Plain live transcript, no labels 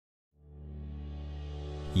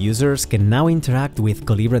Users can now interact with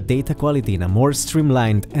Collibra data quality in a more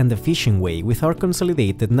streamlined and efficient way with our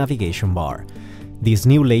consolidated navigation bar. This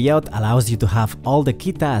new layout allows you to have all the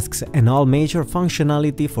key tasks and all major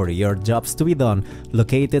functionality for your jobs to be done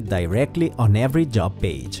located directly on every job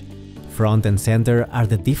page. Front and center are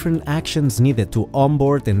the different actions needed to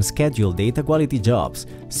onboard and schedule data quality jobs,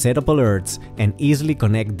 set up alerts, and easily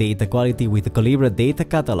connect data quality with the Collibra data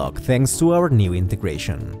catalog thanks to our new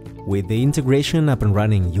integration. With the integration up and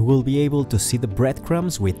running, you will be able to see the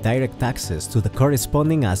breadcrumbs with direct access to the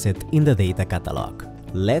corresponding asset in the data catalog.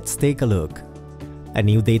 Let's take a look. A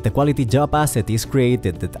new data quality job asset is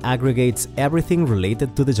created that aggregates everything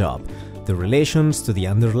related to the job. The relations to the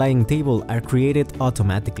underlying table are created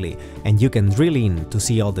automatically, and you can drill in to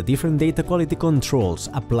see all the different data quality controls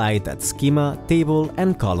applied at schema, table,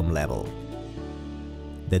 and column level.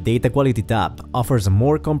 The Data Quality tab offers a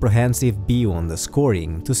more comprehensive view on the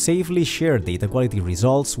scoring to safely share data quality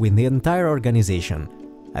results with the entire organization.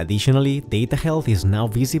 Additionally, data health is now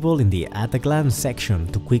visible in the At a Glance section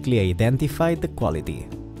to quickly identify the quality.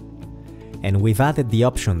 And we've added the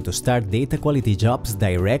option to start data quality jobs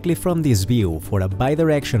directly from this view for a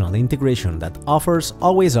bidirectional integration that offers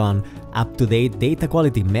always-on, up-to-date data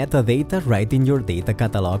quality metadata right in your data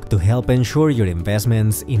catalog to help ensure your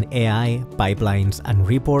investments in AI, pipelines, and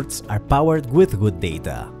reports are powered with good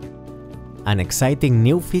data. An exciting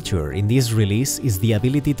new feature in this release is the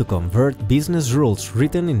ability to convert business rules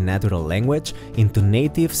written in natural language into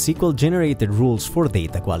native SQL-generated rules for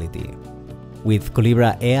data quality. With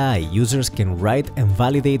Collibra AI, users can write and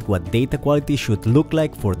validate what data quality should look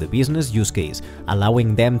like for the business use case,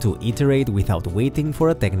 allowing them to iterate without waiting for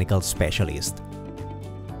a technical specialist.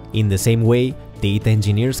 In the same way, data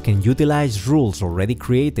engineers can utilize rules already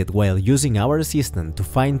created while using our assistant to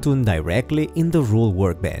fine-tune directly in the rule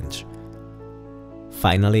workbench.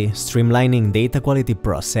 Finally, streamlining data quality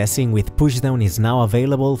processing with pushdown is now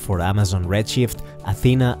available for Amazon Redshift,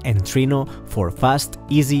 Athena, and Trino for fast,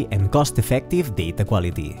 easy, and cost-effective data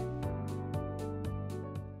quality.